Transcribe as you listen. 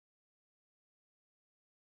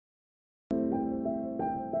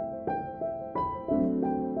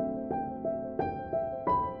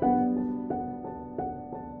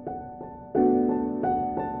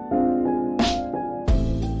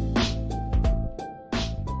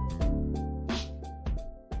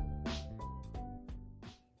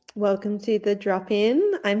Welcome to the drop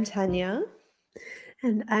in. I'm Tanya.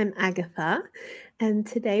 And I'm Agatha, and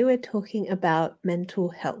today we're talking about mental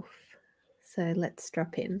health. So let's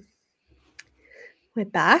drop in. We're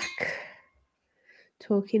back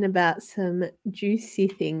talking about some juicy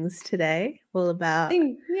things today, all about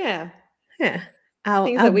Yeah, yeah, our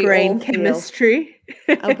things our that we all brain feel. chemistry.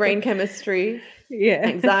 Our brain chemistry, Yeah.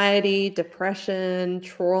 anxiety, depression,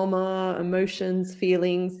 trauma, emotions,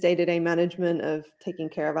 feelings, day-to-day management of taking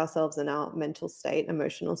care of ourselves and our mental state,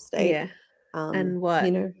 emotional state. Yeah. And You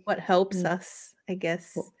what know, what helps mm, us, I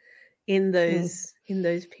guess, w- in mm,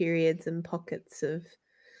 those periods and pockets of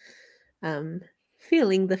um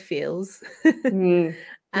feeling the feels. yeah.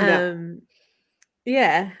 um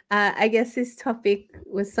Yeah, I guess this topic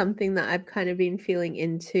was something that I've kind of been feeling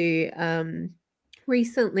into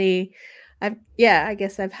recently. I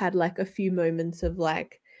guess I've had like a few moments of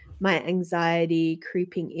like my anxiety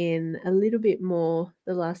creeping in a little bit more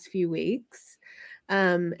the last few weeks.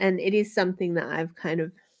 And it is something that I've kind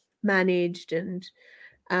of managed and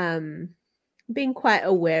um, been quite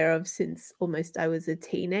aware of since almost I was a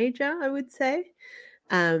teenager, I would say.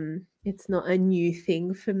 It's not a new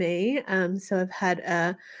thing for me. So I've had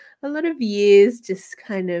a lot of years just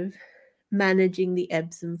kind of managing the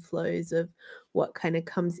ebbs and flows of what kind of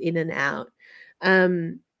comes in and out.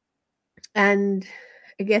 Um, and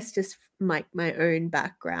I guess just my own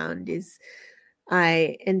background is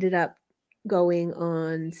I ended up going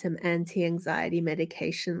on some anti-anxiety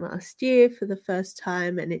medication last year for the first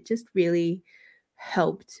time, and it just really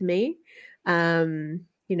helped me.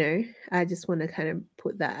 You know, I just want to kind of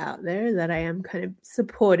put that out there that I am kind of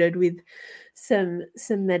supported with some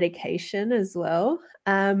medication as well.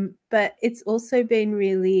 But it's also been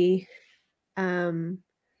really um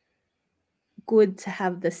good to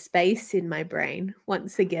have the space in my brain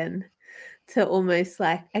once again to almost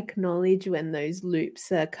like acknowledge when those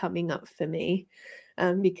loops are coming up for me,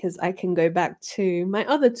 because I can go back to my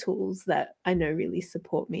other tools that I know really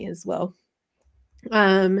support me as well.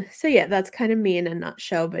 So yeah, that's kind of me in a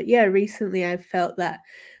nutshell. But yeah, recently I felt that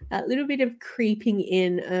little bit of creeping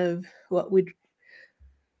in of what would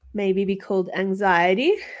maybe be called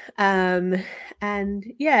anxiety. Um, and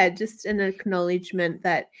yeah, just an acknowledgement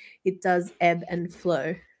that it does ebb and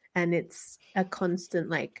flow, and it's a constant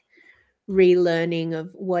like relearning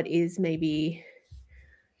of what is maybe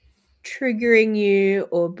triggering you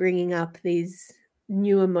or bringing up these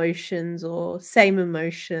new emotions or same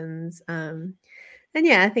emotions. And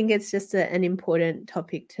yeah, I think it's just an important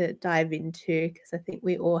topic to dive into because I think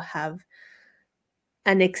we all have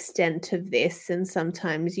an extent of this, and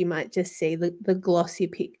sometimes you might just see the glossy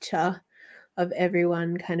picture of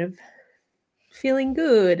everyone kind of feeling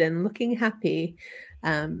good and looking happy,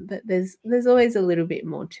 but there's always a little bit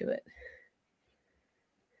more to it.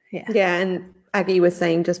 Yeah. Yeah, and Aggie was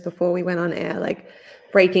saying just before we went on air, like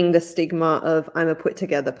breaking the stigma of I'm a put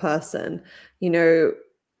together person. You know,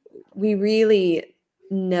 we really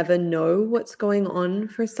never know what's going on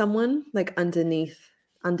for someone like under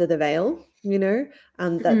the veil,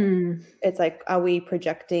 and that Mm, it's like, are we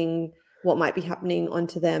projecting what might be happening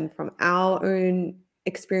onto them from our own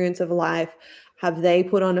experience of life? Have they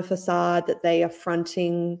put on a facade that they are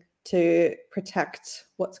fronting to protect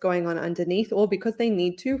what's going on underneath, or because they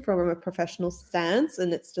need to from a professional stance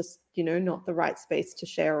and it's just, not the right space to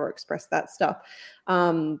share or express that stuff?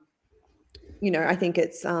 um I think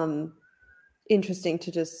it's interesting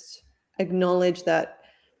to just acknowledge that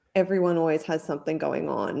everyone always has something going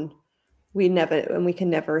on. We can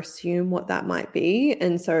never assume what that might be.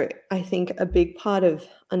 And so I think a big part of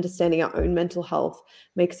understanding our own mental health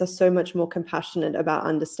makes us so much more compassionate about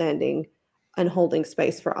understanding and holding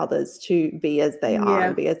space for others to be as they are yeah.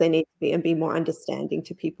 and be as they need to be, and be more understanding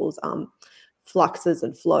to people's fluxes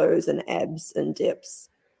and flows and ebbs and dips,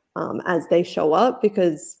 as they show up,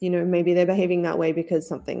 because maybe they're behaving that way because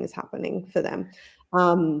something is happening for them.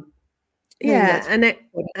 um, I think Yeah, that's and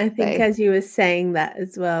important I to think say. as you were saying that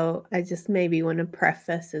as well, I just maybe want to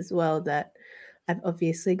preface as well that I've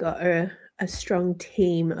obviously got a strong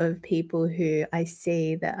team of people who I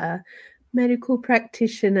see that are medical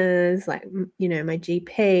practitioners, like my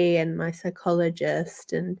GP and my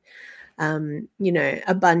psychologist, and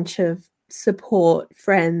a bunch of support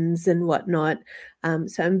friends and whatnot.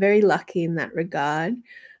 So I'm very lucky in that regard,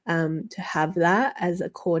 to have that as a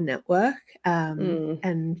core network. Mm.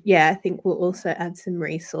 And yeah, I think we'll also add some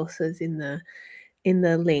resources in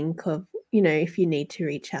the link of, if you need to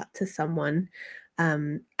reach out to someone.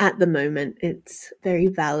 At the moment, it's very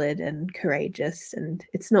valid and courageous, and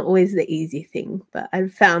it's not always the easy thing, but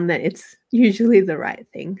I've found that it's usually the right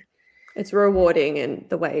thing. It's rewarding in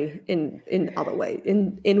the way in other ways,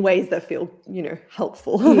 in ways that feel,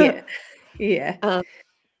 helpful. Yeah. Yeah.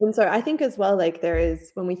 And so I think as well, like there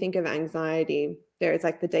is, when we think of anxiety, there is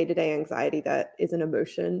like the day-to-day anxiety that is an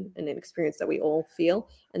emotion and an experience that we all feel.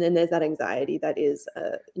 And then there's that anxiety that is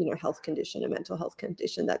a, health condition, a mental health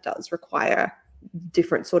condition that does require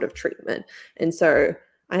different sort of treatment. And so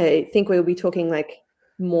I think we'll be talking like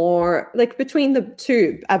more like between the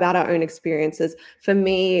two about our own experiences. For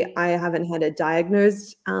me, I haven't had a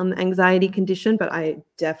diagnosed anxiety condition, but I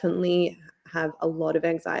definitely have a lot of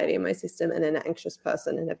anxiety in my system and an anxious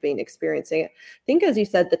person and have been experiencing it. I think, as you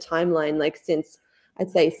said, the timeline, like I'd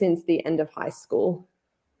say since the end of high school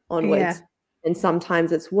Yeah. onwards. And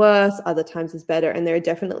sometimes it's worse, other times it's better. And there are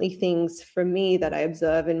definitely things for me that I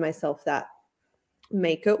observe in myself that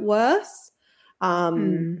make it worse,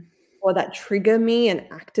 or that trigger me and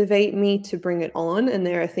activate me to bring it on. And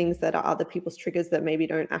there are things that are other people's triggers that maybe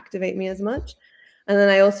don't activate me as much. And then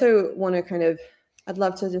I also want to I'd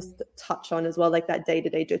love to just touch on as well, like that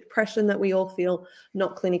day-to-day depression that we all feel,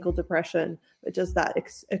 not clinical depression, but just that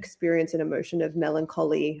experience and emotion of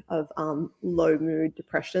melancholy, of low mood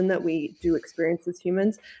depression that we do experience as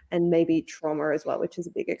humans, and maybe trauma as well, which is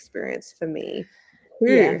a big experience for me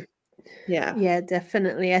Yeah. too. Yeah. Yeah,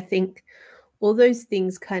 definitely. I think all those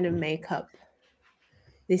things kind of make up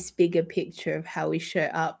this bigger picture of how we show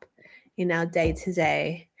up in our day to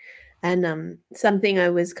day. And something I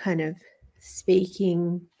was kind of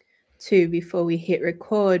speaking to before we hit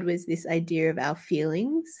record was this idea of our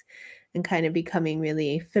feelings and kind of becoming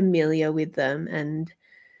really familiar with them and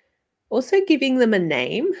also giving them a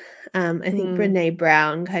name. I think Brene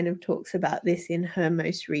Brown kind of talks about this in her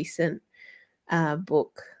most recent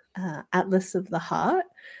book, Atlas of the Heart,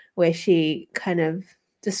 where she kind of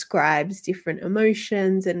describes different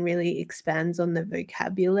emotions and really expands on the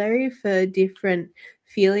vocabulary for different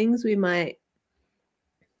feelings we might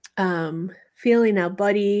feel in our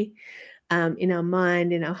body, in our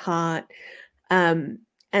mind, in our heart.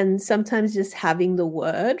 And sometimes just having the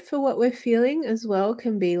word for what we're feeling as well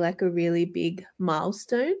can be like a really big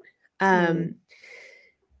milestone.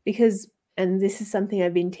 Because, and this is something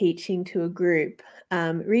I've been teaching to a group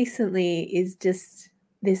recently, is just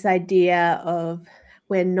this idea of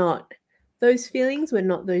we're not those feelings, we're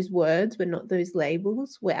not those words, we're not those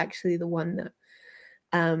labels, we're actually the one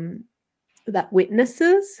that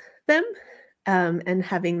witnesses them, and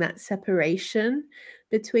having that separation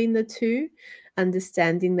between the two,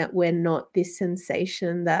 understanding that we're not this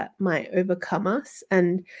sensation that might overcome us.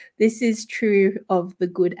 And this is true of the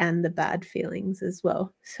good and the bad feelings as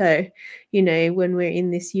well. So, when we're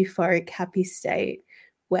in this euphoric, happy state,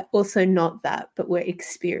 we're also not that, but we're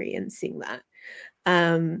experiencing that.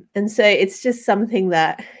 And so it's just something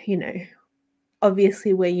that,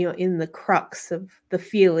 obviously when you're in the crux of the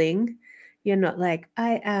feeling, you're not like,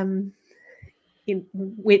 I am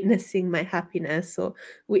witnessing my happiness or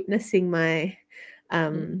witnessing my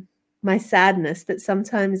my sadness, but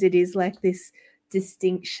sometimes it is like this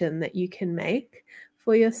distinction that you can make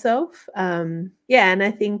for yourself. And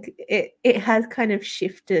I think it has kind of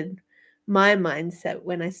shifted my mindset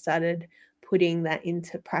when I started putting that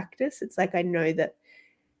into practice. It's like I know that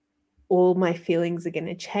all my feelings are going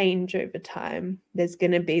to change over time. There's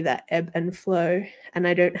going to be that ebb and flow, and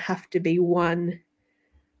I don't have to be one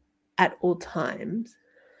at all times.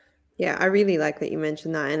 Yeah, I really like that you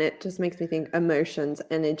mentioned that. And it just makes me think emotions,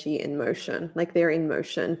 energy, and motion, like they're in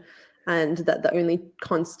motion, and that the only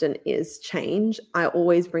constant is change. I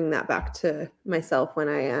always bring that back to myself when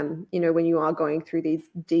I am, when you are going through these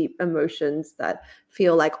deep emotions that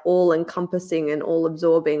feel like all encompassing and all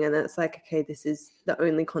absorbing. And it's like, okay, this is the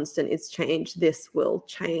only constant is change. This will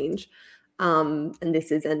change. And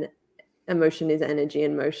this is an emotion is energy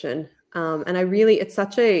and motion. And I really, it's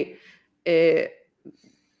such a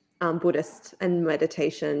Buddhist and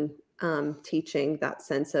meditation teaching, that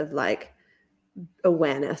sense of like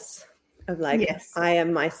awareness of like, Yes. I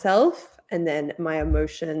am myself, and then my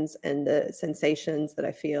emotions and the sensations that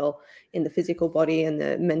I feel in the physical body and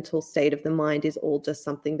the mental state of the mind is all just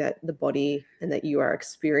something that the body and that you are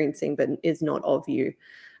experiencing, but is not of you.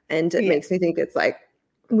 And it makes me think it's like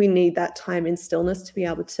we need that time in stillness to be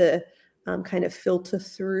able to kind of filter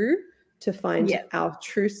through to find our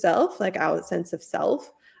true self, like our sense of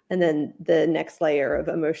self. And then the next layer of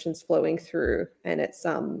emotions flowing through. And it's,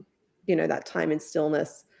 that time in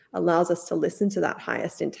stillness allows us to listen to that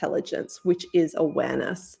highest intelligence, which is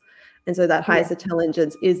awareness. And so that highest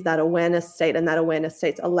intelligence is that awareness state, and that awareness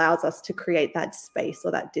state allows us to create that space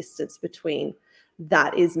or that distance between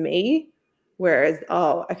that is me, whereas,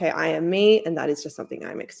 oh, okay, I am me, and that is just something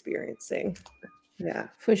I'm experiencing. Yeah.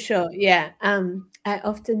 For sure. Yeah. I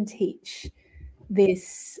often teach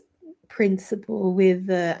this principle with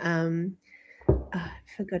the I've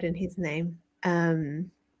forgotten his name.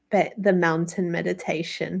 But the mountain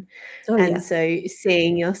meditation. Oh, And yes. so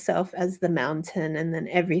seeing yourself as the mountain, and then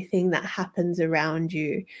everything that happens around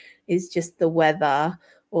you is just the weather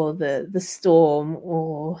or the storm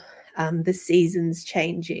or the seasons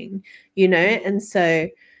changing, you know? And so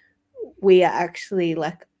we are actually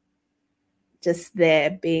like just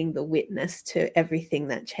there being the witness to everything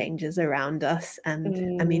that changes around us.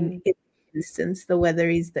 And I mean, in instance, the weather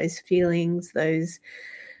is those feelings, those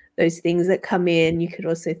things that come in. You could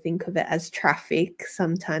also think of it as traffic.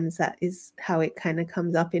 Sometimes that is how it kind of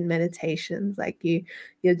comes up in meditations. Like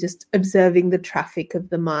you're just observing the traffic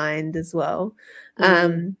of the mind as well.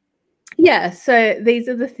 Yeah, so these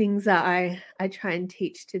are the things that I try and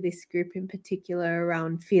teach to this group in particular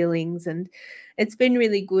around feelings, and it's been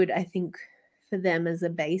really good, I think, for them as a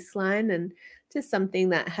baseline, and just something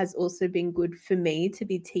that has also been good for me to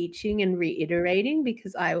be teaching and reiterating,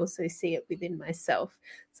 because I also see it within myself.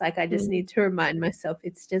 It's like I just need to remind myself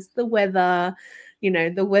it's just the weather,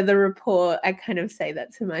 the weather report. I kind of say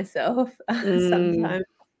that to myself sometimes.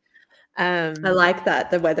 I like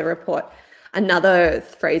that, the weather report. Another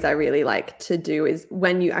phrase I really like to do is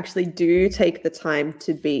when you actually do take the time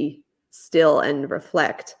to be still and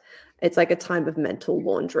reflect, it's like a time of mental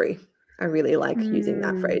laundry. I really like using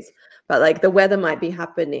that phrase. But like the weather might be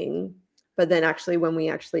happening, but then actually when we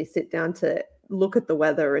actually sit down to look at the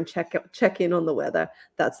weather and check in on the weather,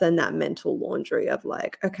 that's then that mental laundry of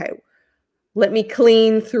like, okay, let me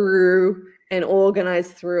clean through and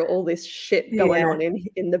organize through all this shit going on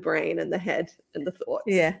in the brain and the head and the thoughts.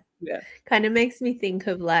 Yeah. Yeah. Kind of makes me think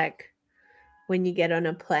of like when you get on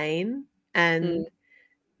a plane and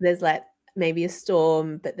there's like maybe a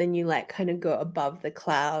storm, but then you like kind of go above the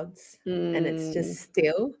clouds and it's just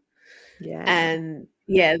still. Yeah. And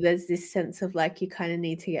yeah, there's this sense of like you kind of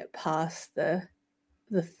need to get past the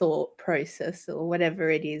thought process or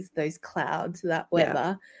whatever it is, those clouds, that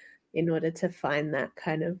weather, in order to find that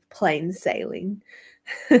kind of plain sailing.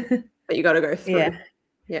 But you got to go through.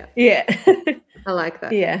 Yeah. I like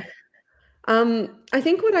that. Yeah. I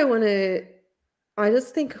think I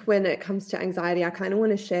just think when it comes to anxiety, I kind of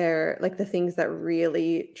want to share like the things that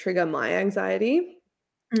really trigger my anxiety,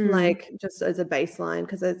 like just as a baseline,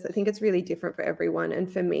 because I think it's really different for everyone.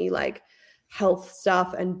 And for me, like health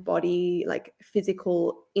stuff and body, like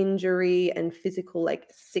physical injury and physical like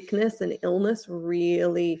sickness and illness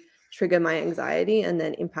really trigger my anxiety and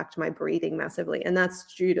then impact my breathing massively. And that's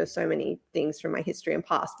due to so many things from my history and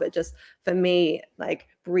past. But just for me, like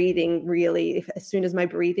breathing really, as soon as my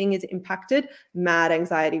breathing is impacted, mad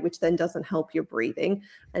anxiety, which then doesn't help your breathing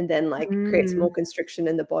and then like creates more constriction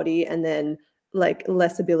in the body and then like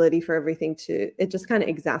less ability for everything it just kind of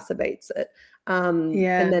exacerbates it. And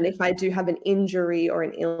then if I do have an injury or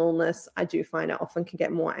an illness, I do find I often can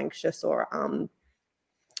get more anxious or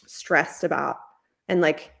stressed about, and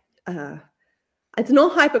like it's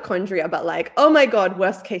not hypochondria, but like, oh my God,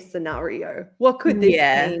 worst case scenario, what could this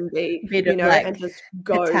pain be? Bit of like and just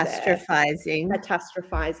go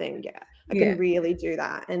catastrophizing. Yeah, I can really do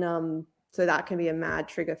that. And so that can be a mad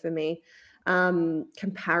trigger for me.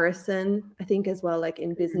 Comparison, I think, as well, like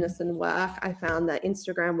in business and work, I found that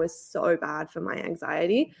Instagram was so bad for my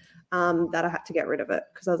anxiety that I had to get rid of it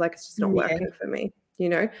because I was like, it's just not working for me,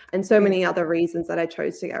 and so many other reasons that I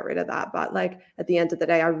chose to get rid of that. But like at the end of the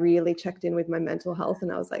day, I really checked in with my mental health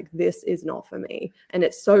and I was like, this is not for me. And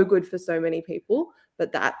it's so good for so many people,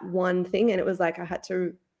 but that one thing, and it was like I had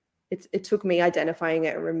to it took me identifying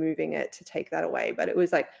it and removing it to take that away. But it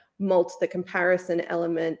was like the comparison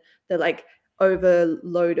element, the like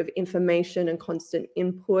overload of information and constant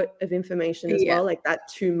input of information as well, like that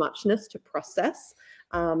too muchness to process.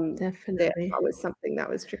 Definitely. That was something that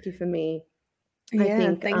was tricky for me. Yeah, I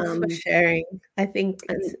think, thanks for sharing. I think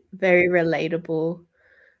it's very relatable.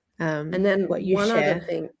 And then what you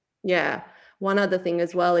share. One other thing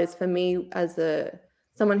as well is for me as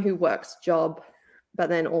someone who works job, but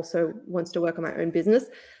then also wants to work on my own business,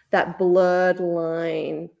 that blurred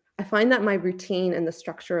line, I find that my routine and the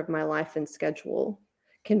structure of my life and schedule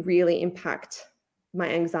can really impact my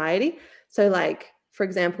anxiety. So like, for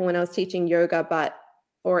example, when I was teaching yoga,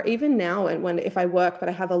 or even now, and if I work, but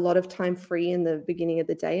I have a lot of time free in the beginning of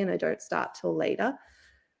the day and I don't start till later,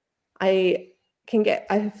 I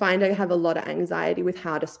find I have a lot of anxiety with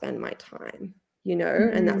how to spend my time,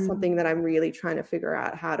 and that's something that I'm really trying to figure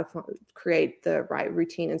out, how to create the right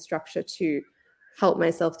routine and structure to help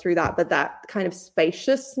myself through that. But that kind of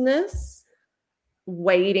spaciousness,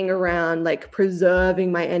 waiting around, like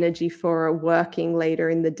preserving my energy for working later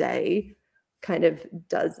in the day, kind of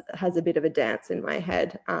has a bit of a dance in my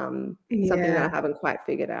head. Something that I haven't quite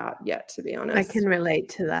figured out yet, to be honest. I can relate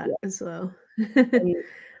to that as well.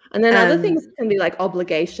 And then other things can be like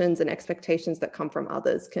obligations and expectations that come from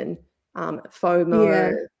others, can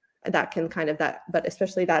FOMO, that can kind of but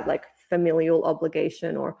especially that like familial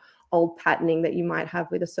obligation or old patterning that you might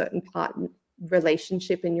have with a certain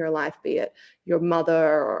relationship in your life, be it your mother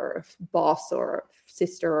or boss or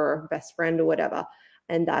sister or best friend or whatever.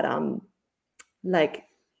 And that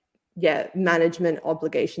management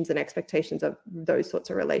obligations and expectations of those sorts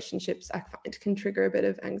of relationships, I find, can trigger a bit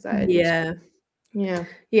of anxiety.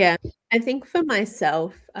 Yeah. I think for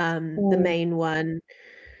myself, the main one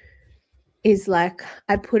is like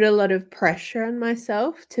I put a lot of pressure on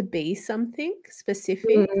myself to be something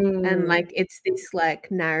specific. And like it's this like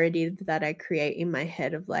narrative that I create in my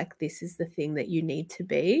head of like, this is the thing that you need to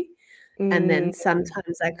be. And then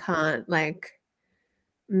sometimes I can't like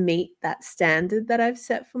meet that standard that I've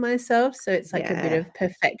set for myself. So it's like a bit of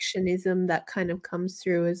perfectionism that kind of comes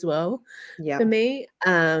through as well for me.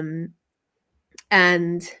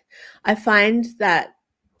 And I find that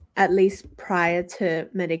at least prior to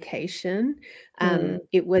medication,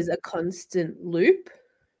 it was a constant loop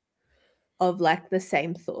of like the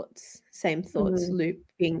same thoughts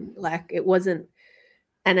looping. Like it wasn't,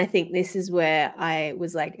 and I think this is where I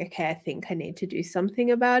was like, okay, I think I need to do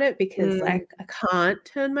something about it, because like I can't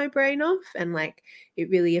turn my brain off, and like it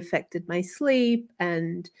really affected my sleep,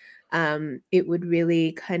 and it would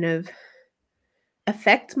really kind of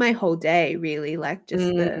affect my whole day, really, like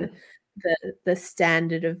just the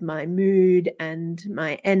standard of my mood and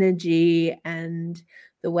my energy and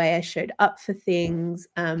the way I showed up for things.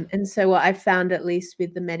 And so what I found, at least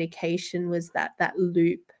with the medication, was that that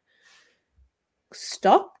loop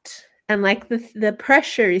stopped, and like the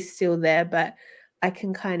pressure is still there, but I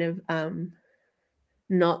can kind of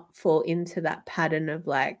not fall into that pattern of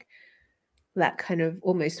like that kind of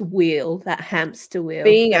almost wheel, that hamster wheel.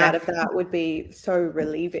 Being out of that would be so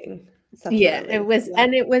relieving. Yeah, it was.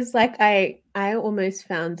 And it was like I almost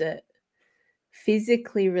found it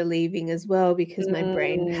physically relieving as well, because my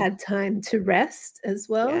brain had time to rest as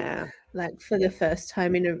well. Like for the first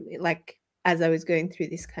time like as I was going through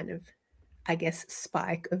this kind of, I guess,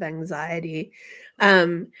 spike of anxiety.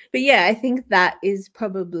 But yeah, I think that is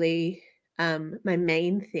probably my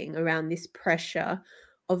main thing around this pressure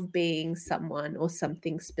of being someone or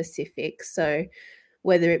something specific. So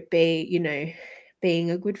whether it be,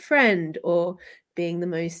 being a good friend, or being the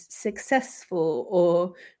most successful,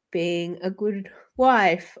 or being a good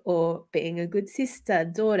wife, or being a good sister,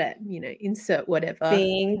 daughter, insert whatever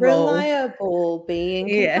being role. reliable, being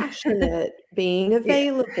compassionate, being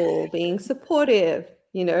available, being supportive,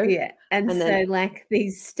 Yeah. And so then like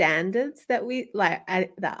these standards that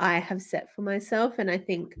that I have set for myself, and I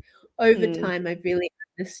think over time I've really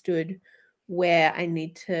understood where I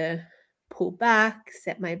need to pull back,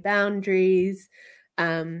 set my boundaries.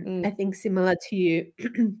 I think similar to you,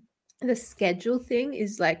 the schedule thing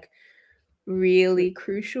is like really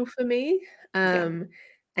crucial for me. And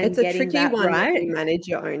it's a getting tricky that one when right. you manage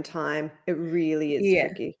your own time. It really is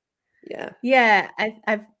tricky. Yeah,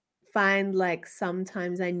 I find like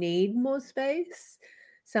sometimes I need more space.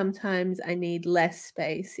 Sometimes I need less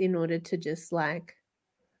space in order to just like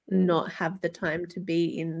not have the time to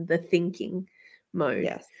be in the thinking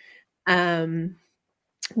mode.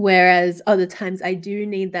 Whereas other times I do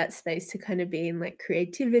need that space to kind of be in like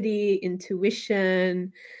creativity,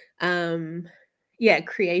 intuition,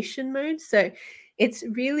 creation mode. So it's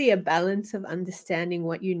really a balance of understanding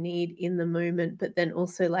what you need in the moment, but then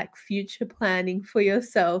also like future planning for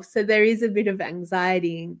yourself. So there is a bit of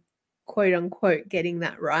anxiety in, quote unquote, getting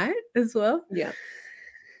that right as well.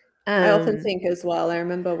 I often think as well, I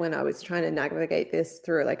remember when I was trying to navigate this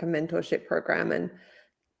through like a mentorship program, and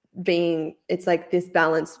it's like this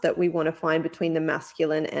balance that we want to find between the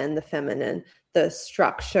masculine and the feminine, the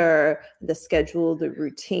structure, the schedule, the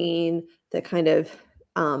routine, the kind of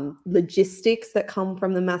logistics that come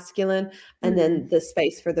from the masculine, and then the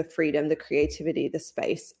space for the freedom, the creativity, the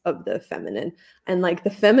space of the feminine. And like the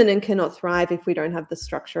feminine cannot thrive if we don't have the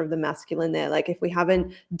structure of the masculine there. Like if we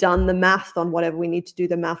haven't done the math on whatever we need to do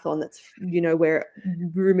the math on, that's, we're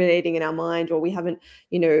ruminating in our mind, or we haven't,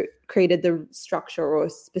 created the structure or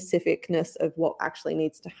specificness of what actually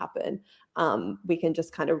needs to happen, we can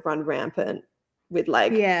just kind of run rampant with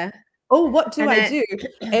like, oh, what do I do?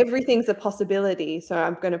 Everything's a possibility. So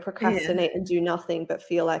I'm going to procrastinate and do nothing, but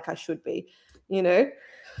feel like I should be,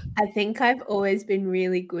 I think I've always been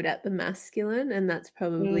really good at the masculine, and that's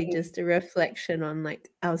probably just a reflection on like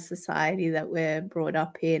our society that we're brought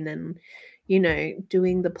up in, and,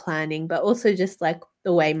 doing the planning, but also just like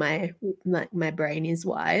the way my brain is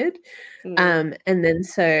wired. Mm, And then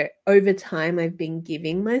so over time, I've been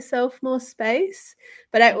giving myself more space,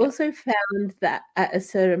 but I yeah, also found that at a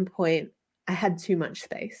certain point, I had too much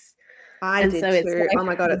space. I And so did it's too. like Oh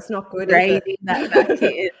my God, it's not good, is it? reining that back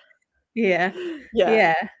in. Yeah. Yeah.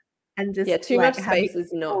 Yeah. And Yeah, just too like much having space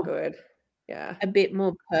is not more good. Yeah. a bit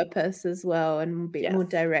more purpose as well and a bit more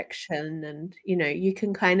Yes. direction, and you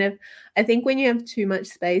can kind of, I think when you have too much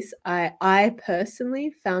space, I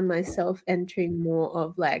personally found myself entering more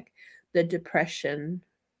of like the depression,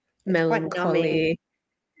 It's quite numbing. melancholy.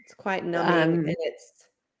 It's quite numbing um and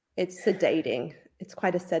it's sedating. It's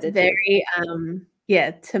quite a it's sedative. very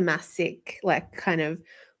yeah, tamasic, like kind of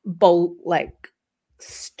bolt, like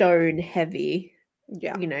stone heavy.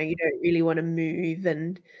 Yeah. You don't really want to move,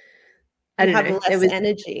 and I You don't have know, there less was,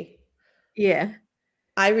 energy. yeah,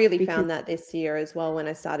 I really because found that this year as well when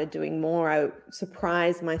I started doing more. I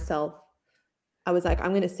surprised myself. I was like, I'm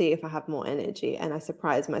going to see if I have more energy. And I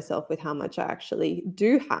surprised myself with how much I actually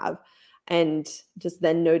do have. And just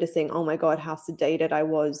then noticing, oh my God, how sedated I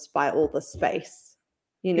was by all the space,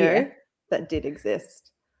 yeah. that did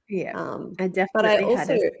exist. Yeah, Um, I but I definitely had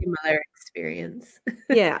also, a similar experience.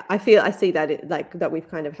 yeah, I see that like that we've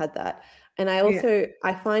kind of had that. And Yeah.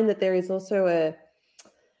 I find that there is also a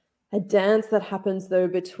dance that happens though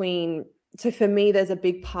between, so for me there's a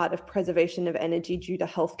big part of preservation of energy due to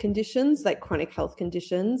health conditions, like chronic health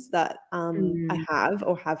conditions that I Mm, have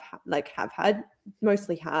or have had,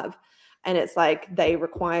 mostly have. And it's like they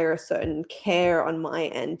require a certain care on my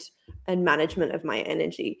end and management of my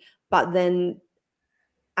energy, but then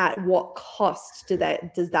at what cost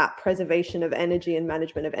does that preservation of energy and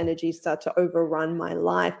management of energy start to overrun my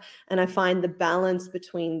life? And I find the balance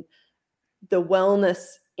between the wellness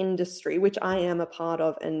industry, which I am a part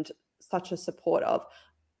of and such a support of,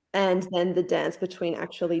 and then the dance between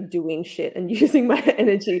actually doing shit and using my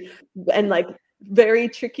energy, and like very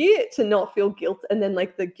tricky to not feel guilt, and then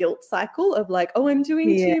like the guilt cycle of like, oh, I'm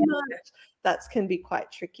doing yeah, too much. That can be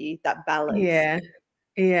quite tricky, that balance. yeah,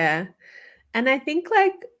 yeah, and I think,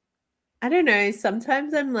 like, I don't know,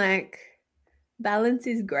 sometimes I'm like, balance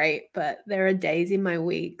is great, but there are days in my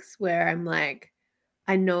weeks where I'm like,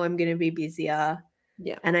 I know I'm gonna be busier,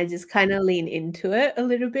 Yeah. and I just kinda lean into it a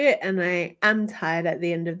little bit, and I am tired at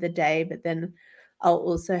the end of the day, but then I'll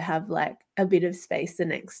also have, like, a bit of space the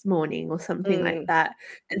next morning or something like Mm, that,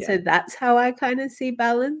 and yeah. so that's how I kinda see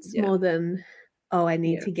balance Yeah. more than, "Oh, I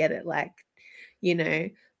need Yeah. to get it, like, you know,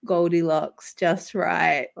 Goldilocks just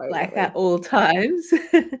right, like, at Totally. all times."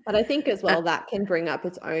 But I think as Uh, well that can bring up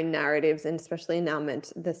its own narratives, and especially in our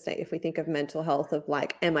the state, if we think of mental health, of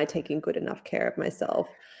like, am I taking good enough care of myself?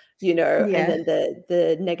 And yeah. then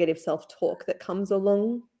the negative self-talk that comes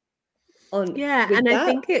along on Yeah, with and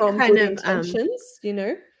that from good intentions.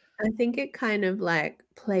 I think it kind of, like,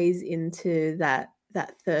 plays into that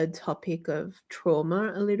 3rd topic of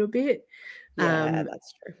trauma a little bit, Yeah, um,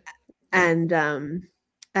 that's true. and,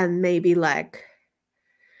 and maybe, like,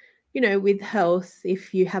 with health,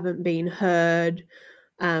 if you haven't been heard,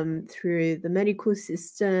 through the medical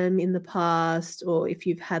system in the past, or if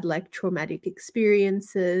you've had, like, traumatic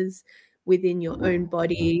experiences within your own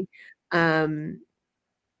body, um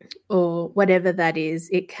or whatever that is,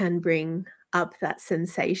 it can bring up that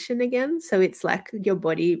sensation again. So it's like your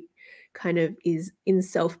body kind of is in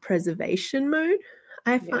self-preservation mode,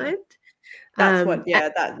 I Yeah. find. That's what, A yeah,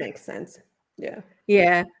 that makes sense. Yeah.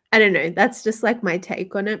 Yeah, I don't know, that's just, like, my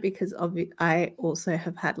take on it, because I also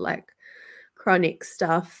have had, like, chronic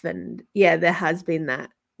stuff, and, yeah, there has been that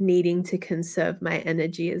needing to conserve my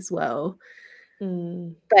energy as well.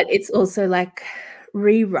 Mm. But it's also, like,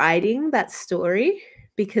 rewriting that story,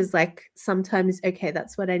 because, like, sometimes, okay,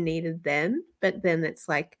 that's what I needed then, but then it's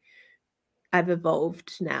like, I've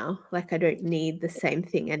evolved now, like, I don't need the same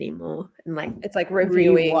thing anymore, and, like, It's like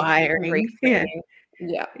reviewing and rewiring. Yeah, reframing.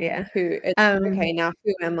 Yeah. yeah. Who it's Um, okay, now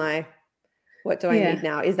who am I? What do I need yeah,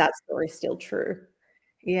 now? Is that story still true?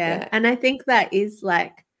 yeah, Yeah. and I think that is,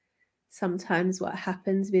 like, sometimes what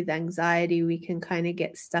happens with anxiety, we can kinda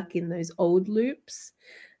get stuck in those old loops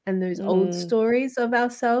and those old Mm. stories of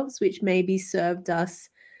ourselves, which maybe served us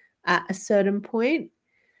at a certain point,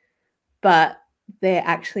 but they're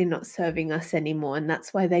actually not serving us anymore, and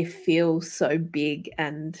that's why they feel so big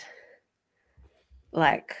and,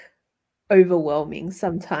 like, overwhelming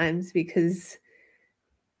sometimes, because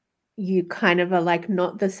you kind of are, like,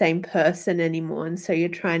 not the same person anymore, and so you're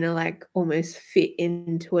trying to, like, almost fit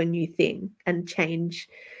into a new thing, and change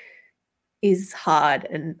is hard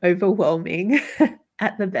and overwhelming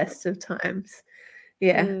at the best of times.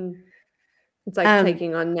 Yeah. Mm. It's like Um,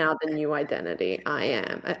 taking on now the new identity I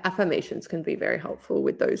am. Affirmations can be very helpful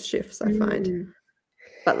with those shifts, I find. mm.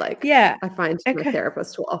 But like, Yeah. I find my Okay.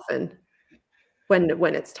 therapist will often,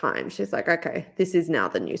 when it's time, she's like, okay, this is now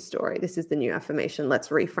the new story. This is the new affirmation. Let's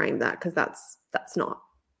reframe that, because that's not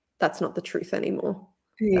the truth anymore.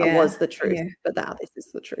 That Yeah. was the truth, Yeah. but now this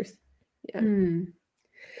is the truth. Yeah. Mm.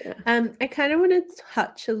 Yeah. I kind of want to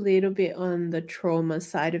touch a little bit on the trauma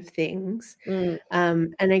side of things. Mm,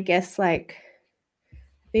 And I guess like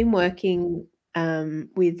been working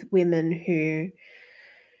with women who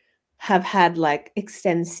have had like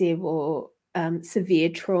extensive or severe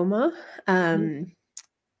trauma, mhm,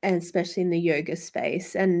 and especially in the yoga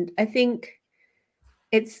space. And I think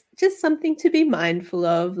it's just something to be mindful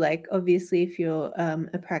of. Like, obviously, if you're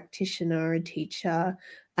a practitioner or a teacher,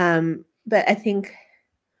 but I think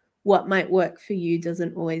what might work for you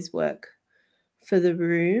doesn't always work for the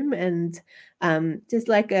room, and just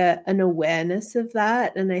like an awareness of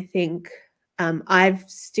that. And I think I've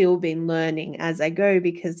still been learning as I go,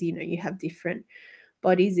 because you have different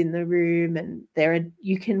bodies in the room, and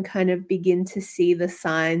you can kind of begin to see the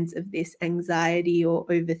signs of this anxiety or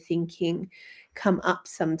overthinking come up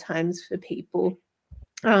sometimes for people.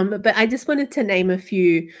 But I just wanted to name a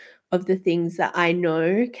few of the things that I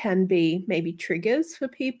know can be maybe triggers for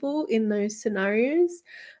people in those scenarios.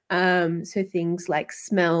 So things like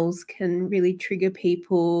smells can really trigger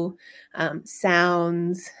people,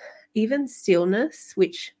 sounds, even stillness,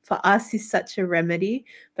 which for us is such a remedy,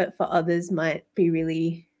 but for others might be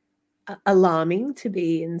really alarming to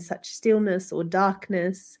be in such stillness or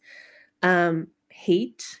darkness.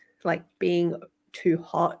 Heat, like being too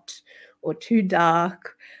hot or too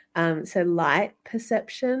dark. So light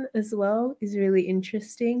perception as well is really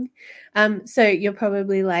interesting. So you're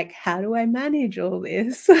probably like, how do I manage all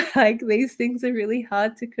this? Like, these things are really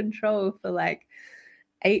hard to control for like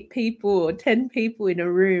 8 people or 10 people in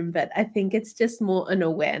a room, but I think it's just more an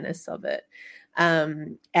awareness of it.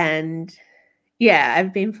 And yeah,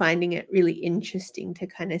 I've been finding it really interesting to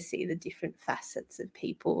kind of see the different facets of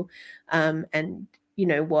people, and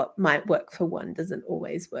what might work for one doesn't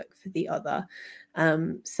always work for the other.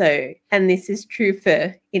 So, and this is true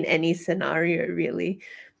for in any scenario really,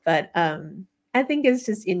 but I think it's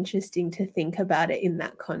just interesting to think about it in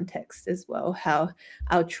that context as well, how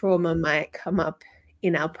our trauma might come up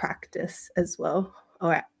in our practice as well,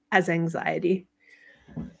 or as anxiety.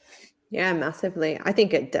 yeah, massively. I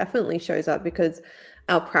think it definitely shows up because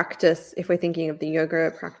our practice, if we're thinking of the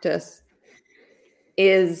yoga practice,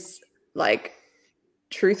 is like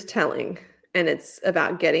truth telling, and it's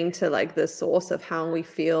about getting to like the source of how we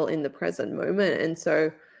feel in the present moment. And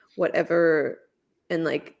so whatever, and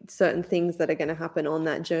like certain things that are going to happen on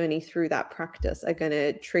that journey through that practice are going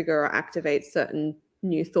to trigger or activate certain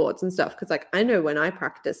new thoughts and stuff. Because like I know when I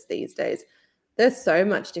practice these days, there's so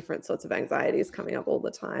much different sorts of anxieties coming up all the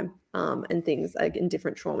time, and things like in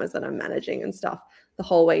different traumas that I'm managing and stuff the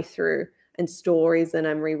whole way through, and stories that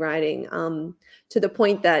I'm rewriting, to the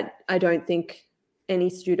point that I don't think any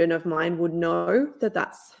student of mine would know that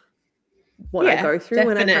that's what I Yeah, go through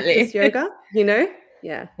when I practice definitely. yoga, you know?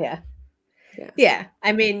 Yeah. Yeah. Yeah. Yeah.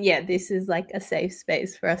 I mean, yeah, this is like a safe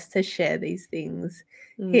space for us to share these things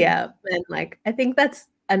Mm, here. And like, I think that's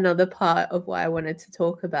another part of why I wanted to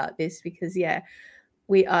talk about this, because, yeah,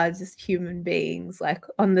 we are just human beings, like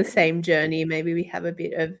on the yeah. same journey. Maybe we have a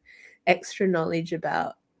bit of extra knowledge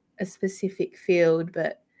about a specific field,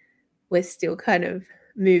 but we're still kind of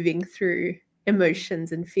moving through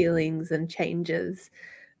emotions and feelings and changes.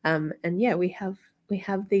 And yeah, we have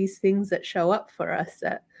these things that show up for us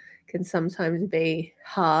that can sometimes be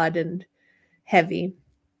hard and heavy.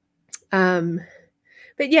 Um,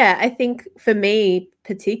 but yeah, I think for me,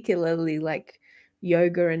 particularly, like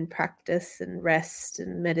yoga and practice and rest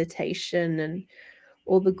and meditation and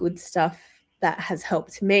all the good stuff that has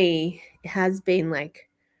helped me has been like,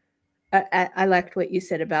 I liked what you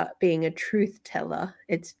said about being a truth teller.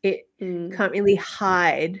 It Mm, can't really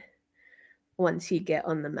hide once you get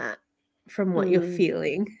on the mat from what you're mm,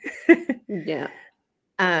 feeling. yeah.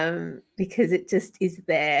 Because it just is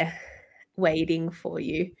there waiting for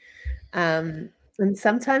you. And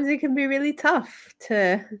sometimes it can be really tough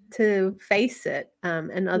to face it.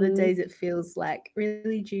 And other Mm, days it feels like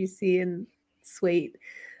really juicy and sweet.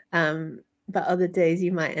 But other days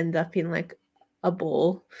you might end up in like a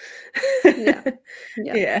ball. yeah.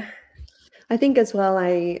 Yeah. Yeah. I think as well,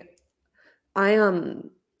 I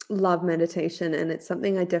love meditation, and it's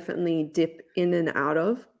something I definitely dip in and out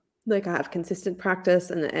of. Like I have consistent practice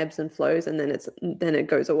and the ebbs and flows, and then it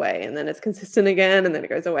goes away, and then it's consistent again, and then it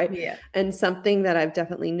goes away. Yeah. And something that I've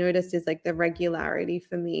definitely noticed is like the regularity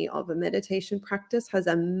for me of a meditation practice has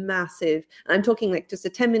a massive, and I'm talking like just a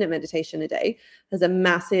 10-minute meditation a day has a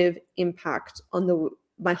massive impact on the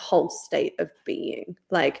my whole state of being,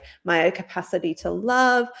 like my capacity to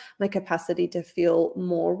love, my capacity to feel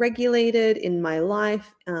more regulated in my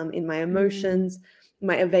life, in my emotions,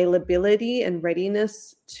 my availability and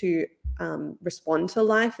readiness to respond to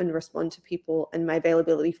life and respond to people, and my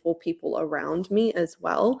availability for people around me as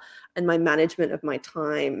well, and my management of my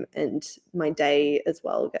time and my day as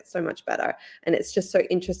well gets so much better. And it's just so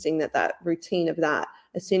interesting that routine of that,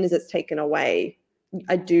 as soon as it's taken away,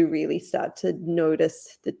 I do really start to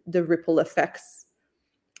notice the ripple effects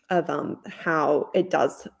of how it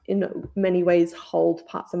does in many ways hold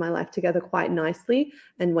parts of my life together quite nicely.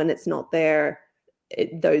 And when it's not there,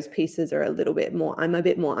 those pieces are a little bit more, I'm a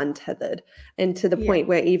bit more untethered. And to the point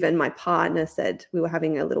where even my partner said, we were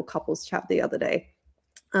having a little couples chat the other day.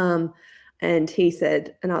 And he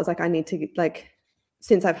said, and I was like, I need to, like,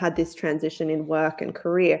 since I've had this transition in work and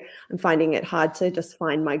career, I'm finding it hard to just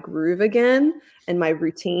find my groove again and my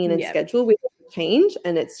routine and schedule with change.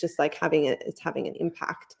 And it's just like it's having an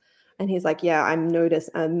impact. And he's like, yeah, I notice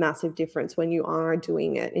a massive difference when you are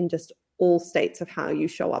doing it in just all states of how you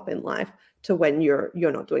show up in life to when you're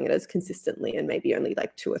not doing it as consistently and maybe only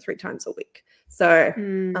like 2 or 3 times a week. So,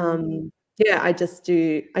 yeah, I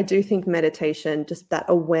do think meditation, just that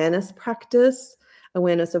awareness practice,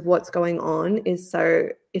 awareness of what's going on is so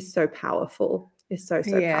powerful, is so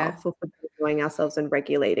powerful for knowing ourselves and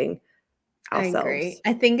regulating ourselves. I agree.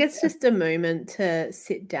 I think it's just a moment to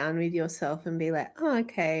sit down with yourself and be like, oh,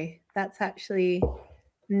 okay, that's actually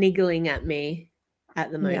niggling at me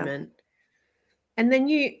at the moment. And then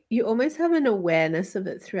you almost have an awareness of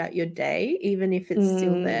it throughout your day, even if it's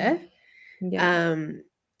still there.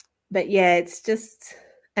 But yeah, it's just,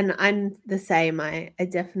 and I'm the same. I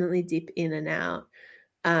definitely dip in and out.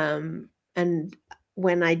 And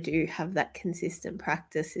when I do have that consistent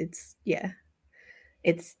practice, it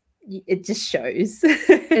just shows.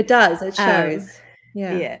 It does. It shows.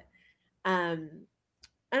 Yeah.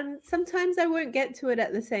 And sometimes I won't get to it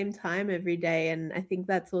at the same time every day. And I think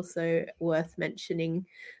that's also worth mentioning.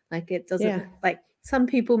 Like, it doesn't, like, some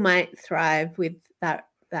people might thrive with that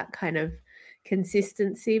kind of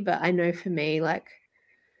consistency, but I know for me, like,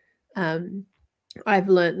 I've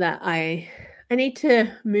learned that I need to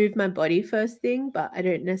move my body first thing, but I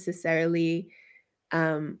don't necessarily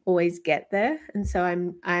always get there. And so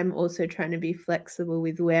I'm also trying to be flexible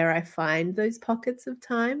with where I find those pockets of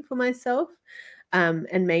time for myself.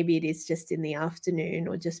 And maybe it is just in the afternoon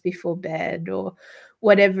or just before bed or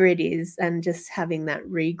whatever it is, and just having that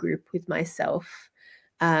regroup with myself.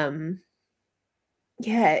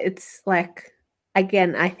 It's like,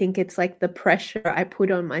 again, I think it's like the pressure I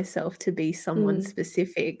put on myself to be someone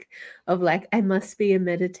specific, of like, I must be a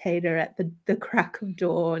meditator at the crack of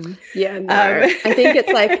dawn. Yeah, no. I think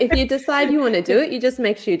it's like, if you decide you want to do it, you just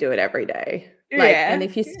make sure you do it every day. Like, and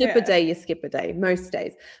if you skip a day, you skip a day, most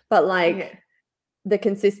days. But like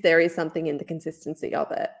there is something in the consistency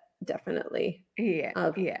of it, definitely.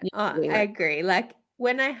 I agree. Like,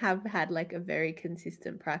 when I have had like a very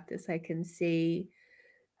consistent practice, I can see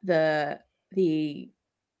the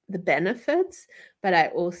benefits, but I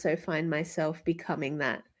also find myself becoming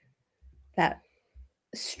that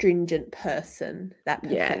stringent person, that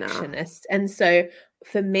perfectionist. And so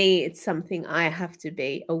for me, it's something I have to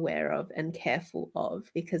be aware of and careful of,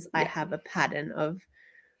 because I have a pattern of,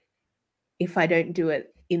 if I don't do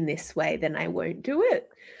it in this way, then I won't do it.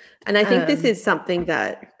 And I think this is something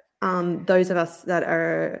that those of us that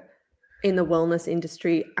are in the wellness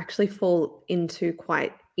industry actually fall into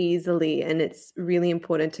quite easily. And it's really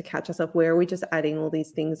important to catch ourselves. Where are we just adding all these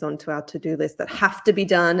things onto our to-do list that have to be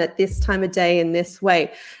done at this time of day in this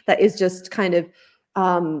way? That is just kind of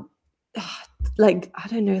like, I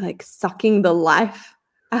don't know, like sucking the life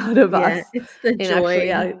out of us. It's the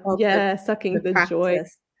joy. Sucking the joy.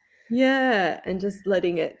 Yeah, and just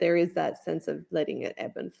letting it, there is that sense of letting it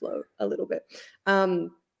ebb and flow a little bit. And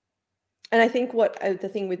I think what the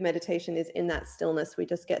thing with meditation is, in that stillness, we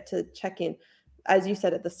just get to check in. As you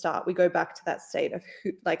said at the start, we go back to that state of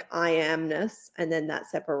like I amness, and then that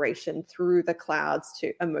separation through the clouds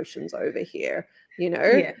to emotions over here,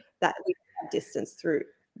 that we have distance through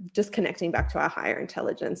just connecting back to our higher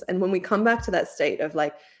intelligence. And when we come back to that state of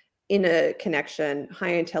like inner connection,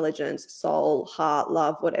 higher intelligence, soul, heart,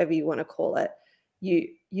 love, whatever you want to call it, you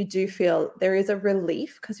do feel there is a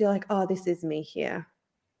relief, because you're like, oh, this is me here.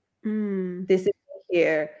 This is me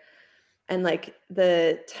here. And like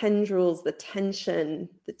the tendrils, the tension,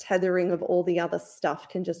 the tethering of all the other stuff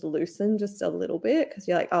can just loosen just a little bit, because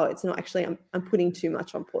you're like, oh, it's not actually, I'm putting too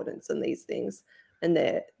much importance in these things. And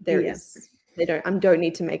there is, I don't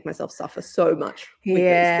need to make myself suffer so much with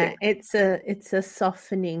these things. It's a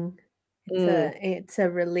softening. It's a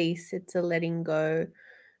release. It's a letting go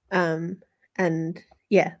And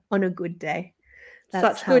yeah, on a good day,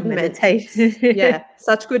 that's Such how good meditation. yeah,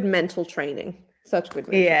 such good mental training. Such good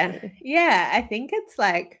mental Yeah. training. Yeah. I think it's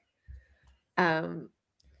like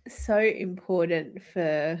so important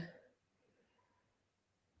for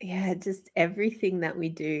just everything that we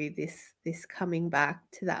do, this coming back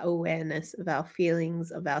to that awareness of our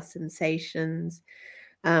feelings, of our sensations.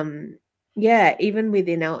 Even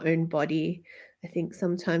within our own body, I think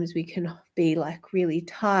sometimes we can be like really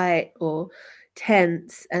tight or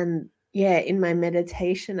tense. And in my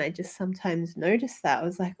meditation, I just sometimes notice that I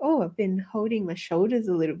was like, oh, I've been holding my shoulders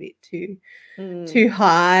a little bit too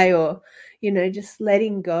high, or just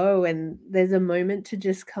letting go. And there's a moment to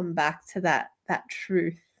just come back to that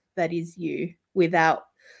truth that is you, without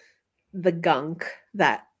the gunk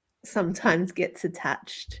that sometimes gets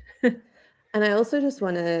attached. And I also just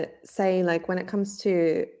want to say, like, when it comes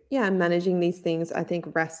to, managing these things, I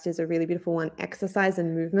think rest is a really beautiful one. Exercise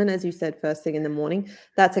and movement, as you said, first thing in the morning,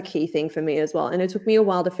 that's a key thing for me as well. And it took me a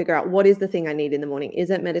while to figure out, what is the thing I need in the morning? Is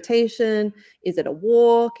it meditation? Is it a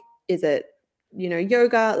walk? Is it,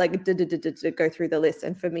 yoga? Like, go through the list.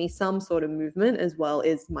 And for me, some sort of movement as well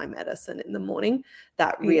is my medicine in the morning.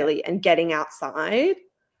 That really, and getting outside,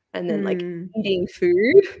 and then like eating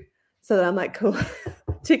food, so that I'm like, cool,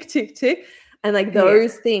 tick, tick, tick. And like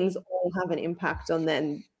those things all have an impact on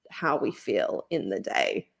then how we feel in the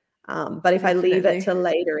day. But if I leave it to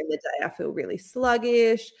later in the day, I feel really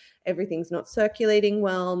sluggish. Everything's not circulating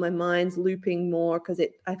well. My mind's looping more because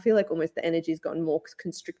I feel like almost the energy's gotten more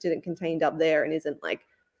constricted and contained up there, and isn't like,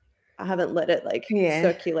 I haven't let it like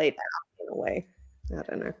circulate out in a way. I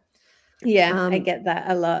don't know. Yeah, I get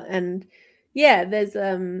that a lot. And there's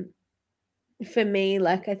for me,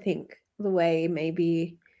 like, I think the way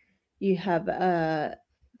maybe you have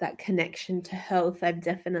that connection to health, I've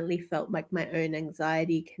definitely felt like my own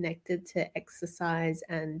anxiety connected to exercise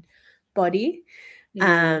and body.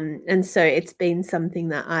 And so it's been something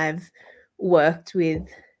that I've worked with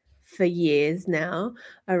for years now,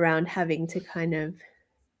 around having to kind of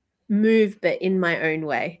move, but in my own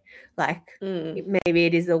way. Like maybe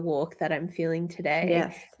it is a walk that I'm feeling today,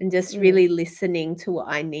 and just really listening to what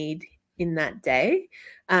I need in that day.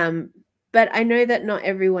 But I know that not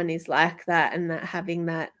everyone is like that, and that having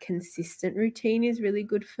that consistent routine is really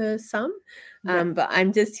good for some. But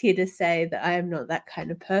I'm just here to say that I am not that kind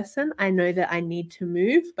of person. I know that I need to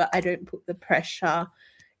move, but I don't put the pressure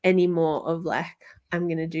anymore of like, I'm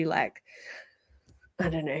going to do like, I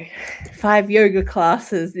don't know, 5 yoga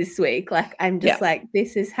classes this week. Like, I'm just like,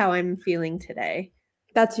 this is how I'm feeling today.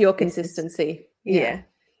 That's your consistency. Yeah.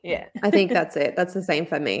 I think that's it. That's the same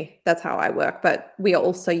for me. That's how I work. But we are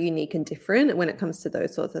all so unique and different when it comes to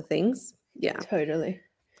those sorts of things. Yeah. Totally.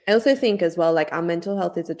 I also think as well, like, our mental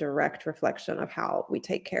health is a direct reflection of how we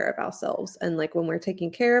take care of ourselves. And like, when we're taking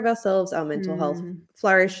care of ourselves, our mental health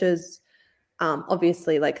flourishes.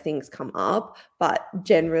 Obviously, like, things come up, but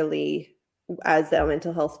generally, as our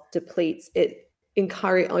mental health depletes, it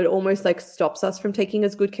almost like stops us from taking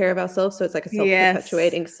as good care of ourselves. So it's like a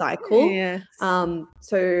self-perpetuating cycle.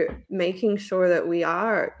 So making sure that we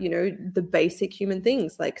are, the basic human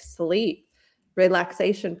things like sleep,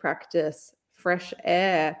 relaxation practice, fresh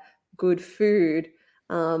air, good food,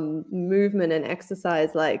 movement and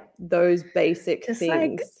exercise, like those basic just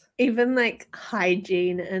things. Like, even like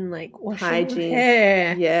hygiene and like washing your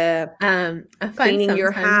hair. I find cleaning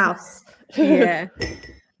your house.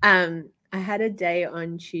 I had a day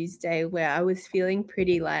on Tuesday where I was feeling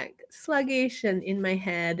pretty like sluggish and in my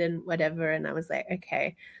head and whatever. And I was like,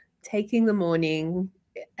 okay, taking the morning.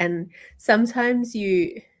 And sometimes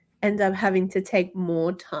you end up having to take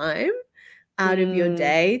more time out of your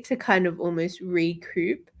day to kind of almost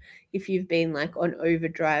recoup if you've been like on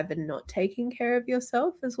overdrive and not taking care of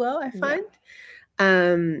yourself as well, I find.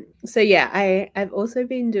 I've also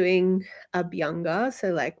been doing Abhyanga,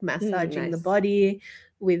 so like massaging the body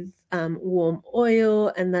with warm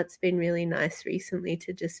oil, and that's been really nice recently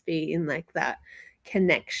to just be in like that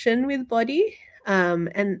connection with body.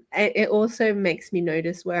 And it also makes me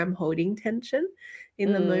notice where I'm holding tension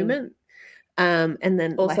in the moment. And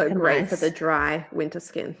then also like great for the dry winter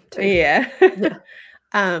skin too.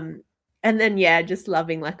 And then just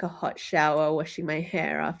loving like a hot shower, washing my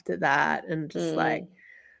hair after that, and just like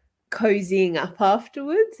cozying up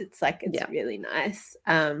afterwards. It's like, it's really nice.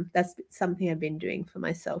 That's something I've been doing for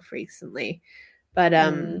myself recently. But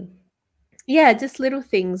just little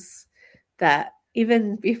things that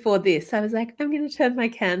even before this, I was like, I'm going to turn my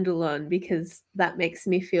candle on because that makes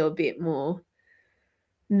me feel a bit more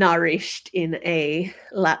nourished in a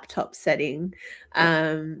laptop setting.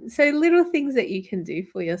 Yeah. So little things that you can do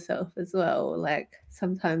for yourself as well. Like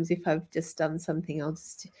sometimes if I've just done something, I'll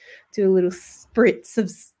just do a little spritz of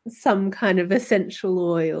some kind of essential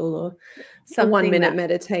oil or A something 1 minute that,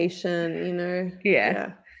 meditation, yeah,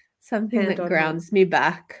 yeah, something hand that on heart. grounds me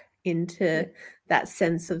back into Yeah. that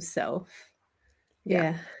sense of self. Yeah.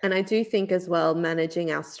 Yeah. And I do think as well,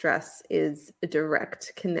 managing our stress is a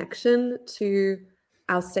direct connection to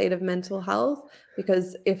our state of mental health.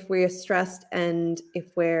 Because if we're stressed and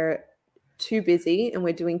if we're too busy and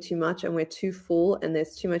we're doing too much and we're too full and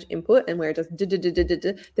there's too much input and we're just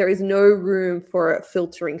there is no room for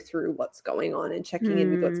filtering through what's going on and checking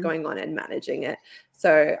in with what's Mm, going on and managing it.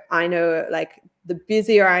 So I know, like, the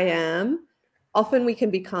busier I am, often we can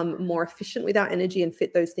become more efficient with our energy and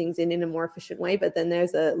fit those things in a more efficient way. But then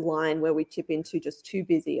there's a line where we tip into just too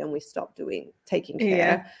busy and we stop taking yeah,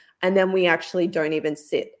 care. And then we actually don't even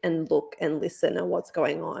sit and look and listen at what's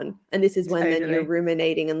going on. And this is when then you're totally.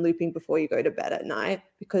 ruminating and looping before you go to bed at night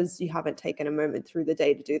because you haven't taken a moment through the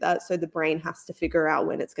day to do that. So the brain has to figure out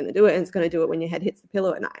when it's going to do it. And it's going to do it when your head hits the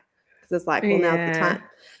pillow at night. Because it's like, well, now's the Yeah. time.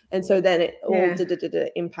 And so then it all Yeah.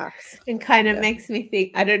 impacts. And kind of Yeah. makes me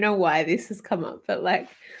think, I don't know why this has come up, but like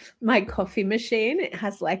my coffee machine, it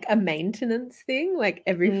has like a maintenance thing like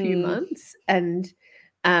every few months. And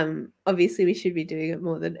obviously we should be doing it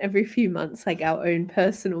more than every few months, like our own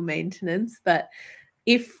personal maintenance. But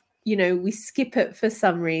if we skip it for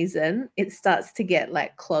some reason, it starts to get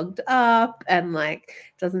like clogged up and like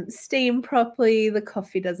doesn't steam properly, the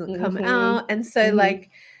coffee doesn't come out. And so like,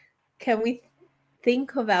 can we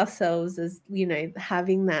think of ourselves as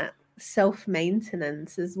having that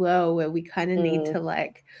self-maintenance as well, where we kind of need to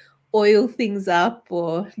like oil things up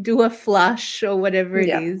or do a flush or whatever it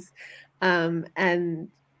Yeah. is. And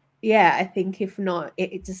yeah, I think if not,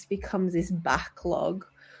 it just becomes this backlog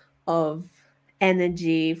of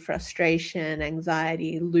energy, frustration,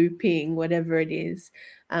 anxiety, looping, whatever it is.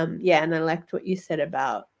 Yeah, and I liked what you said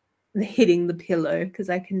about hitting the pillow, because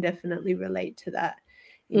I can definitely relate to that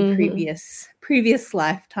in previous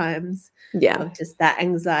lifetimes Yeah. of just that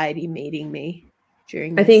anxiety meeting me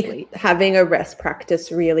during I my think sleep. having a rest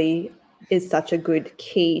practice really is such a good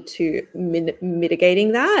key to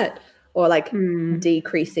mitigating that, or like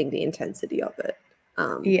decreasing the intensity of it.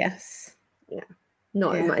 Yes. Yeah.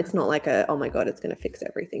 No, Yeah. it's not like oh my God, it's going to fix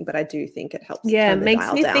everything, but I do think it helps Yeah, it turn the makes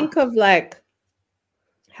dial me down. think of like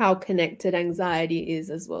how connected anxiety is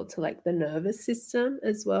as well to like the nervous system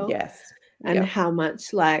as well. Yes. And Yeah. how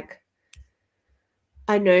much like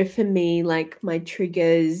I know for me, like my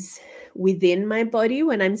triggers within my body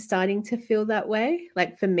when I'm starting to feel that way.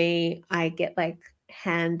 Like for me, I get like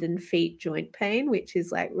hand and feet joint pain, which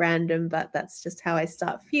is like random, but that's just how I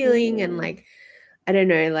start feeling. And like, I don't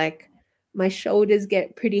know, like my shoulders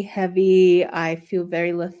get pretty heavy. I feel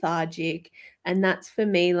very lethargic. And that's for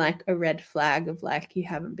me like a red flag of like you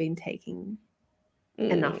haven't been taking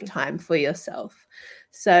enough time for yourself.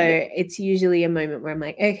 So Yeah. it's usually a moment where I'm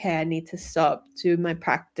like, okay, I need to stop, do my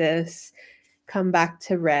practice, come back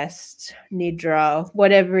to rest, nidra,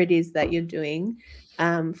 whatever it is that you're doing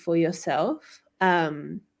for yourself.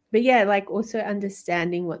 But yeah, like also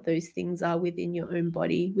understanding what those things are within your own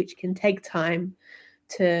body, which can take time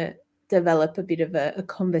to develop a bit of a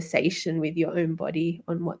conversation with your own body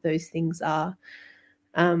on what those things are.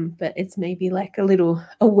 But it's maybe like a little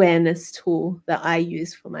awareness tool that I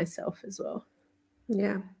use for myself as well.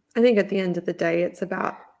 Yeah. I think at the end of the day, it's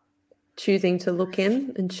about choosing to look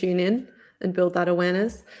in and tune in and build that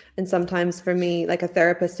awareness. And sometimes for me, like, a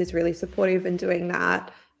therapist is really supportive in doing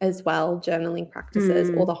that as well. Journaling practices,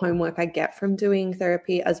 all the homework I get from doing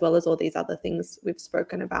therapy, as well as all these other things we've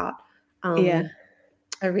spoken about, Yeah.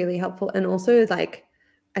 are really helpful. And also, like,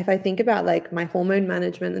 if I think about like my hormone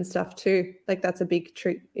management and stuff too, like that's a big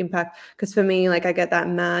impact. Because for me, like, I get that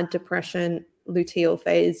mad depression luteal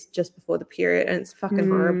phase just before the period, and it's fucking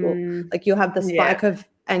horrible. Like, you'll have the Yeah. spike of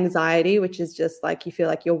anxiety, which is just like you feel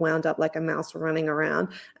like you're wound up like a mouse running around,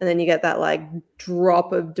 and then you get that like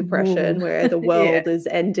drop of depression Boom. where the Yeah. world is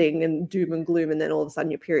ending and doom and gloom, and then all of a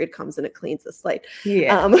sudden your period comes and it cleans the slate.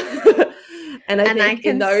 Yeah. And I And I think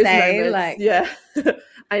in can those say, moments, like, yeah,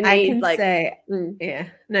 I can say, mm, yeah.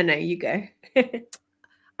 No, you go.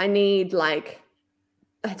 I need like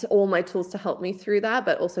that's all my tools to help me through that,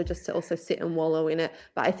 but also just to also sit and wallow in it.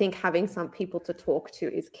 But I think having some people to talk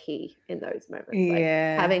to is key in those moments. Like,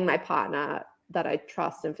 Yeah. having my partner that I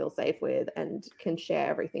trust and feel safe with and can share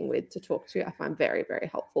everything with to talk to, I find very, very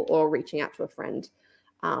helpful, or reaching out to a friend.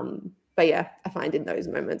 But yeah, I find in those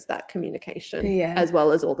moments that communication, Yeah. as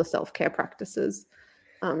well as all the self-care practices,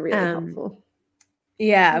 really helpful.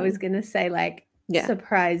 Yeah, I was going to say, like, Yeah.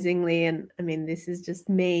 surprisingly, and I mean, this is just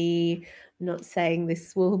me, I'm not saying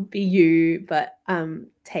this will be you, but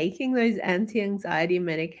taking those anti-anxiety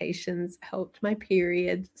medications helped my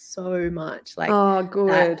period so much. Like Oh, that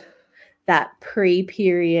good. that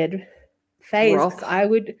pre-period phase, because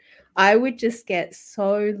Rock. I would just get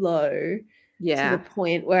so low to the Yeah.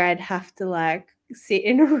 point where I'd have to like sit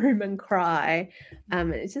in a room and cry.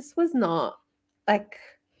 It just was not like,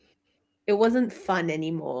 it wasn't fun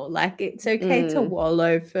anymore. Like, it's okay to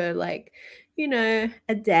wallow for like, a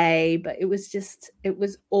day, but it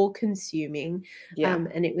was all consuming. Yeah.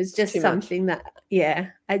 And it was It's just too much. something that,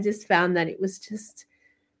 I just found that it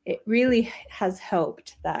really has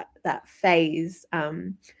helped that phase.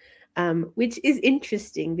 Which is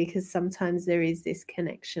interesting because sometimes there is this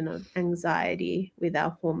connection of anxiety with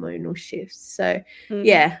our hormonal shifts. So, Mm.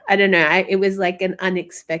 yeah, I don't know. It was like an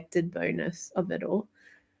unexpected bonus of it all.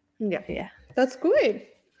 Yeah. Yeah. That's good.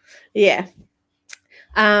 Yeah.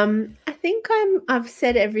 I think I've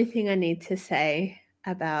said everything I need to say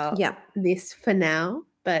about Yeah. this for now.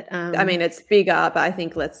 But I mean, it's bigger, but I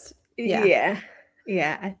think yeah.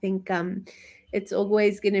 yeah, I think it's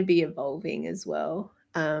always going to be evolving as well.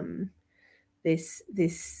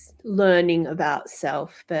 This learning about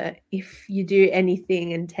self, but if you do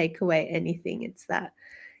anything and take away anything, it's that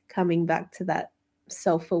coming back to that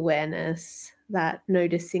self-awareness, that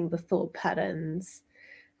noticing the thought patterns.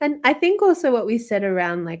 And I think also what we said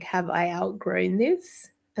around like, have I outgrown this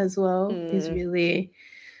as well, is Mm. really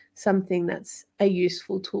something that's a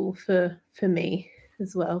useful tool for me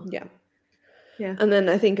as well. Yeah. Yeah. And then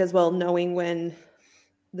I think as well, knowing when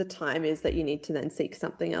the time is that you need to then seek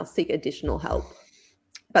something else, seek additional help.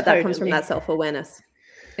 But that comes from Totally. that self-awareness.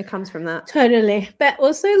 It comes from that. Totally. But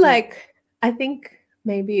also, Yeah. like, I think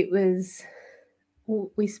maybe it was,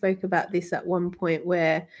 we spoke about this at one point,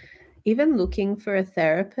 where even looking for a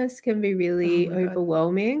therapist can be Oh really my God.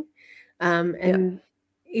 overwhelming. Yeah. And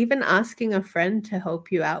even asking a friend to help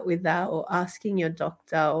you out with that, or asking your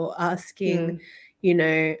doctor, or asking,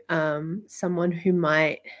 Mm. someone who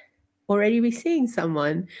might already be seeing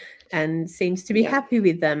someone and seems to be Yeah. happy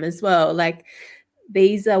with them as well. Like,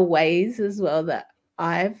 these are ways as well that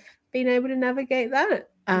I've been able to navigate that,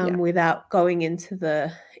 Yeah. without going into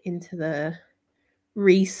the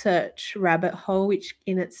research rabbit hole, which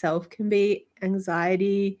in itself can be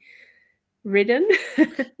anxiety ridden.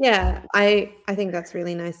 Yeah, I think that's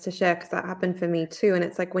really nice to share because that happened for me too. And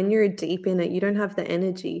it's like when you're deep in it, you don't have the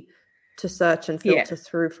energy to search and Yeah. filter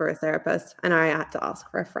through for a therapist. And I had to ask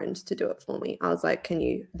for a friend to do it for me. I was like,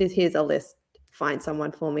 here's a list, find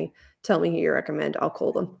someone for me, tell me who you recommend, I'll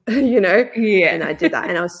call them, And Yeah. I did that.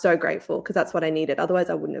 And I was so grateful because that's what I needed. Otherwise,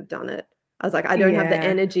 I wouldn't have done it. I was like, I don't have the Yeah.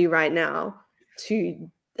 energy right now to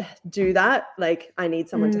do that. Like, I need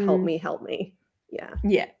someone to help Mm. me help me. Yeah.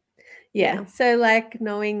 Yeah. Yeah. Yeah. So like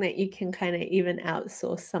knowing that you can kind of even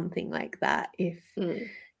outsource something like that Mm.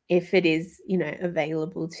 if it is,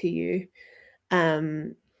 available to you.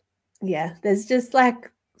 Yeah, there's just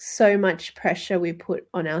like so much pressure we put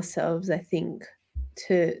on ourselves, I think,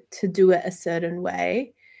 to do it a certain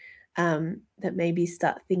way, that maybe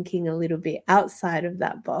start thinking a little bit outside of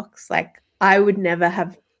that box. Like, I would never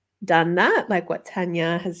have done that, like what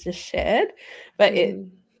Tanya has just shared, but it Mm.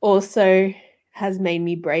 also has made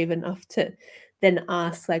me brave enough to then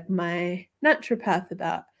ask like my naturopath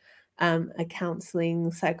about a counseling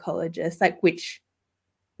psychologist, like, which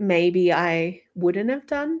maybe I wouldn't have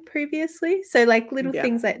done previously. So like little Yeah.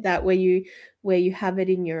 things like that, where you have it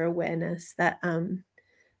in your awareness that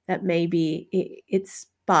that maybe it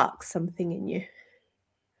sparks something in you.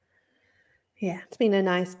 Yeah. It's been a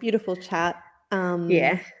nice, beautiful chat.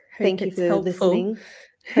 Yeah. Hope Thank you it's for helpful. listening.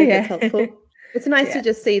 Hope it's Yeah. helpful. It's nice to Yeah.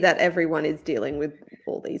 just see that everyone is dealing with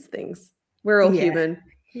all these things. We're all Yeah. human.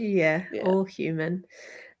 Yeah. Yeah. All human.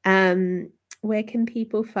 Um, where can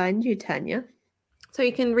people find you, Tanya? So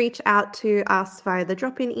you can reach out to us via the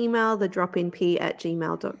drop-in email,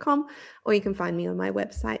 thedropinp@gmail.com, or you can find me on my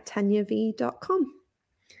website, tanyav.com.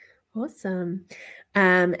 Awesome.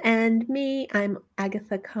 And me, I'm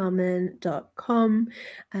agathacarmen.com.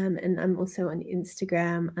 And I'm also on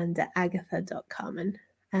Instagram under agatha.carmen.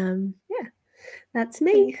 Yeah, that's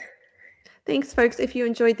me. Thanks, folks. If you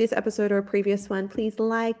enjoyed this episode or a previous one, please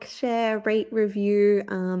like, share, rate, review.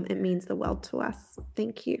 It means the world to us.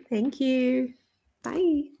 Thank you. Thank you.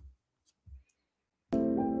 Bye.